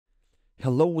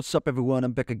Hello, what's up everyone?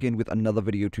 I'm back again with another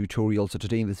video tutorial. So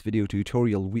today in this video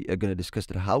tutorial, we are going to discuss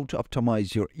how to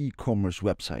optimize your e-commerce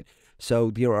website.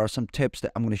 So there are some tips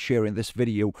that I'm going to share in this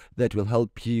video that will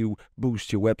help you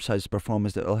boost your website's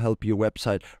performance, that will help your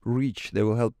website reach, that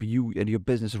will help you and your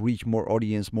business reach more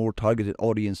audience, more targeted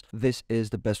audience. This is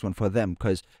the best one for them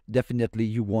because definitely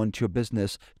you want your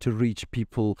business to reach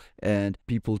people and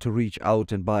people to reach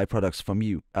out and buy products from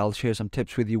you. I'll share some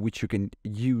tips with you which you can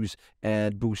use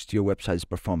and boost your website's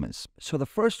performance. So the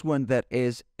first one that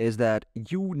is that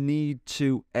you need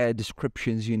to add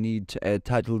descriptions, you need to add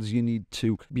titles, you need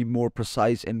to be more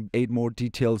precise and add more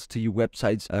details to your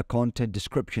website's content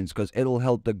descriptions, because it'll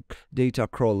help the data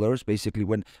crawlers. Basically,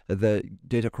 when the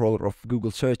data crawler of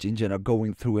Google search engine are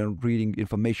going through and reading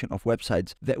information of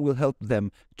websites, that will help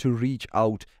them to reach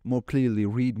out more clearly,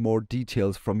 read more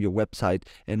details from your website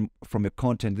and from your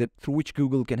content, that through which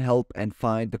Google can help and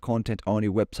find the content on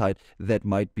your website that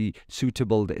might be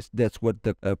suitable. That's what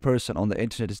the person on the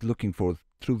internet is looking for.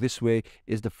 Through this way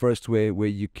is the first way where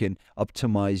you can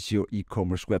optimize your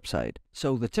e-commerce website.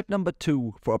 So the tip number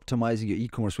 2 for optimizing your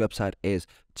e-commerce website is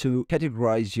to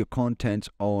categorize your content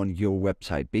on your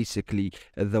website. Basically,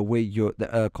 the way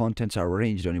the contents are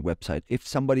arranged on your website. If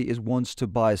somebody wants to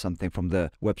buy something from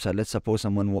the website, let's suppose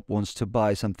someone wants to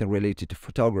buy something related to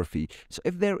photography. So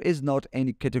if there is not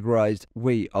any categorized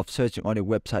way of searching on your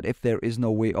website, if there is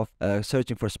no way of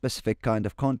searching for a specific kind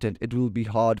of content, it will be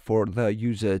hard for the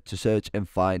user to search and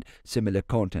find similar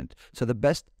content. So the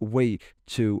best way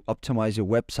to optimize your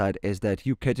website is that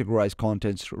you categorize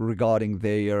contents regarding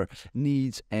their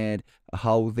needs and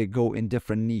how they go in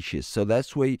different niches. So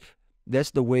that's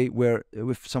the way where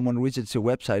if someone visits your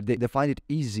website, they find it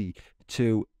easy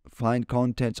to find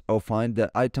contents or find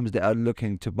the items they are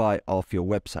looking to buy off your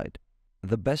website.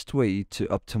 The best way to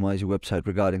optimize your website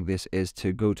regarding this is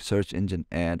to go to search engine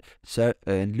and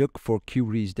look for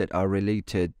queries that are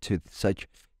related to such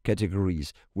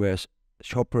categories, where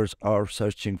shoppers are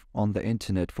searching on the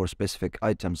internet for specific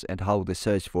items and how they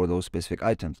search for those specific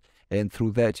items. And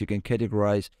through that, you can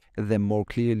categorize them more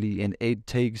clearly and add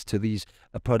tags to these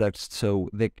products so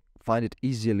they find it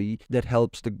easily. That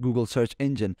helps the Google search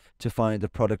engine to find the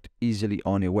product easily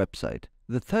on your website.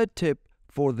 The third tip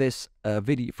for this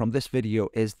video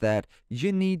is that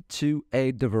you need to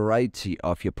add the variety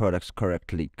of your products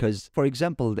correctly. Because, for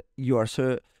example, you are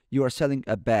selling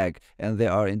a bag and they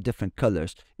are in different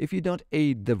colors. If you don't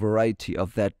aid the variety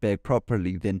of that bag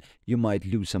properly, then you might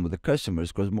lose some of the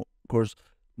customers, because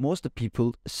most of the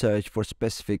people search for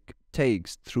specific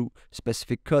tags through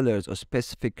specific colors or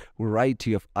specific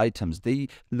variety of items. They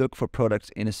look for products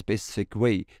in a specific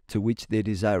way to which they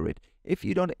desire it. If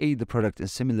you don't aid the product in a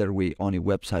similar way on your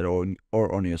website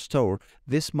or on your store,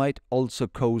 this might also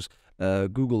cause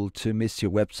Google to miss your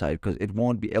website, because it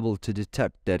won't be able to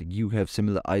detect that you have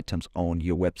similar items on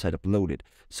your website uploaded.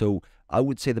 So I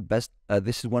would say this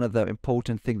is one of the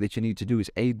important things that you need to do,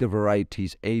 is aid the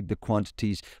varieties, aid the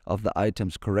quantities of the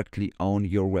items correctly on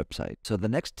your website. So the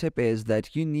next tip is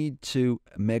that you need to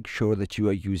make sure that you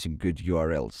are using good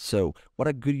URLs. So what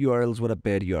are good URLs? What are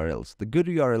bad URLs? The good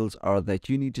URLs are that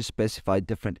you need to specify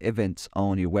different events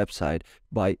on your website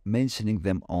by mentioning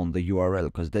them on the URL,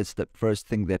 because that's the first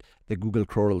thing that the Google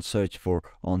crawler will search for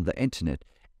on the internet.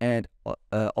 And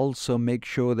also make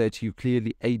sure that you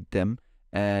clearly aid them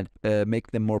and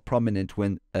make them more prominent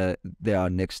when they are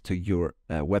next to your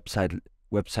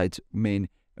website's main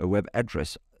web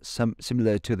address,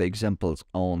 similar to the examples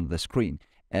on the screen.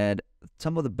 And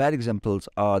some of the bad examples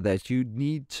are that you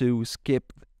need to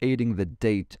skip adding the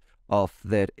date of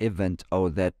that event or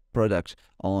that product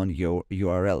on your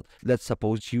URL. Let's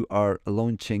suppose you are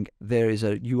launching, there is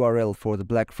a URL for the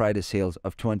Black Friday sales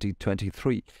of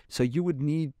 2023. So you would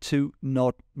need to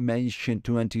not mention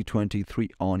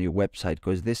 2023 on your website,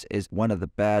 because this is one of the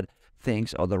bad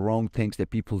things or the wrong things that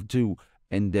people do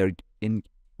by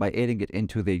adding it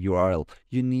into their URL.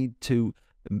 You need to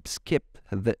skip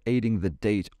adding the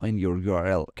date on your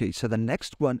URL. Okay, so the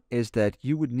next one is that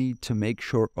you would need to make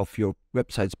sure of your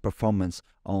website's performance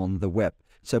on the web.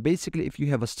 So basically, if you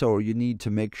have a store, you need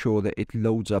to make sure that it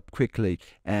loads up quickly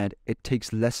and it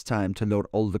takes less time to load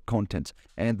all the contents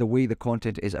and the way the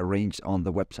content is arranged on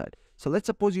the website. So let's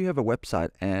suppose you have a website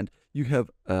and you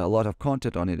have a lot of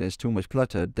content on it, it's too much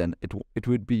cluttered, then it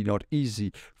would be not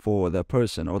easy for the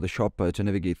person or the shopper to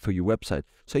navigate through your website.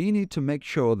 So you need to make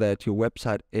sure that your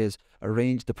website is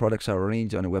arranged, the products are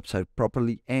arranged on a website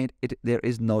properly, and there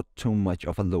is not too much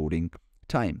of a loading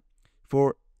time.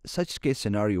 For such case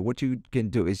scenario, what you can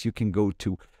do is you can go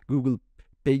to Google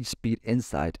PageSpeed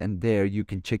Insight, and there you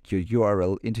can check your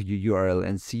URL into your URL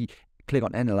and see click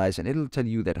on analyze, and it'll tell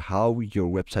you that how your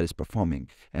website is performing,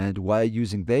 and while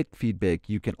using that feedback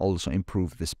you can also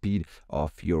improve the speed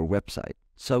of your website.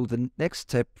 So the next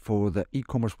step for the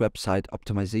e-commerce website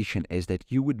optimization is that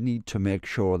you would need to make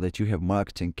sure that you have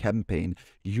marketing campaign,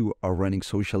 you are running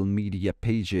social media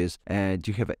pages, and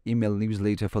you have an email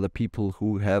newsletter for the people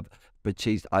who have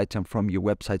purchased item from your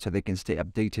website so they can stay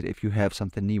updated if you have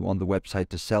something new on the website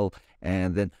to sell.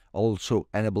 And then also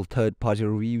enable third-party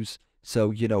reviews,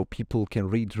 so people can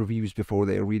read reviews before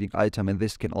they're reading item, and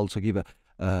this can also give a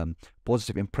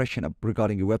positive impression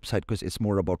regarding your website, because it's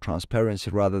more about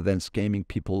transparency rather than scamming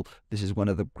people. This is one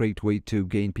of the great way to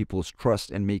gain people's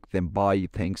trust and make them buy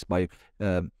things by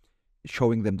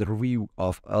showing them the review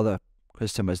of other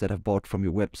customers that have bought from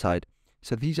your website.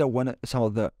 So these are some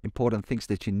of the important things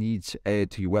that you need to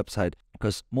add to your website,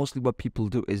 because mostly what people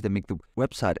do is they make the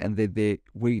website and they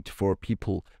wait for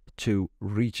people to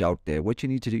reach out there. What you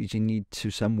need to do is you need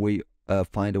to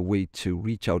find a way to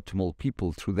reach out to more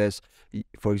people through this.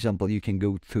 For example, you can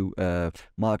go to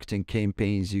marketing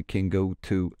campaigns, you can go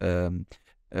to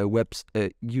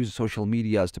use social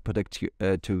medias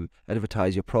to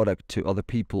advertise your product to other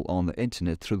people on the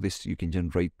internet. Through this you can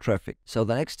generate traffic. So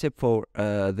the next tip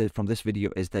from this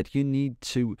video is that you need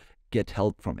to get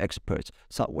help from experts.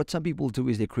 So what some people do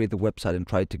is they create the website and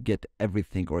try to get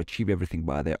everything or achieve everything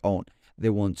by their own. They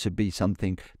want to be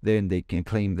something, then they can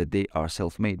claim that they are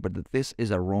self-made, but this is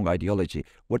a wrong ideology.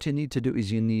 What you need to do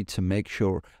is you need to make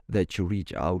sure that you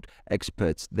reach out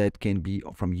experts. That can be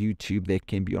from YouTube, they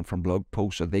can be from blog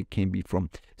posts, or they can be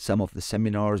from some of the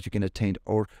seminars you can attend,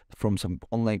 or from some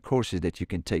online courses that you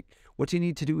can take. What you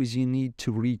need to do is you need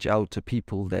to reach out to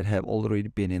people that have already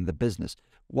been in the business.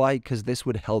 Why? Because this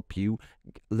would help you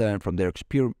learn from their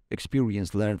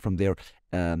experience, learn from their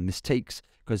mistakes,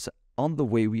 because on the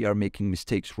way we are making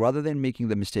mistakes. Rather than making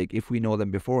the mistake, if we know them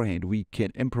beforehand, we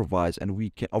can improvise and we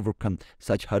can overcome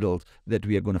such hurdles that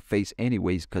we are going to face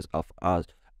anyways, because of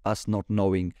us not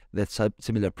knowing that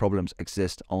similar problems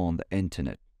exist on the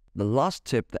internet. The last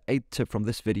tip, the 8th tip from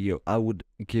this video I would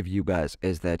give you guys,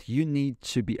 is that you need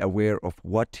to be aware of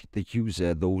what the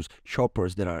user, those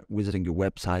shoppers that are visiting your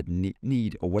website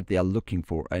need, or what they are looking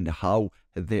for, and how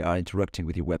they are interacting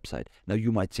with your website. Now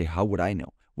you might say, how would I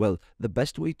know? Well, the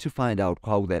best way to find out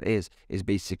how that is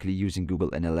basically using Google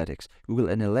Analytics. Google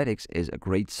Analytics is a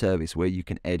great service where you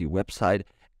can add your website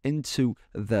into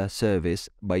the service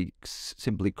by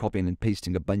simply copying and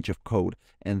pasting a bunch of code,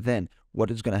 and then what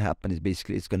is going to happen is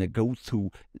basically it's going to go through,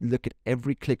 look at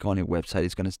every click on your website.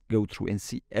 It's going to go through and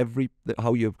see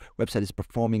how your website is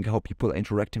performing, how people are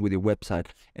interacting with your website,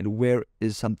 and where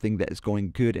is something that is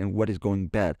going good and what is going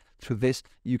bad. Through this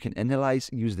you can analyze,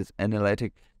 use this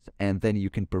analytic, and then you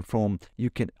can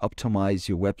optimize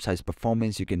your website's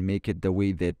performance. You can make it the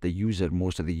way that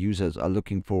most of the users are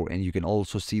looking for, and you can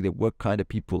also see that what kind of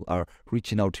people are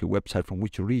reaching out to your website from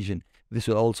which region. This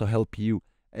will also help you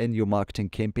in your marketing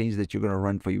campaigns that you're going to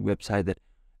run for your website, that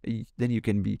then you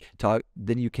can be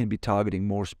targeting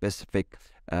more specific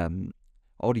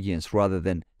audience, rather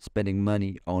than spending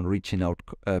money on reaching out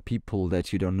people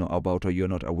that you don't know about or you're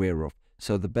not aware of.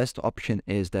 So the best option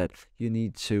is that you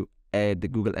need to add the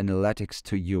Google Analytics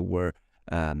to your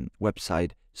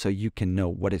website, so you can know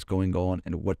what is going on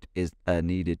and what is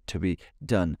needed to be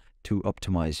done to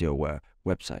optimize your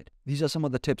website. These are some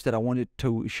of the tips that I wanted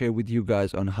to share with you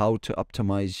guys on how to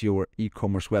optimize your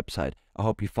e-commerce website. I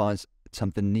hope you find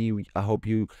something new. I hope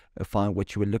you find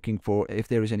what you were looking for. If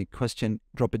there is any question,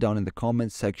 drop it down in the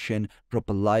comments section. Drop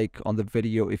a like on the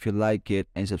video if you like it,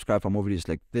 and subscribe for more videos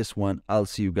like this one. I'll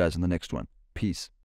see you guys in the next one. Peace.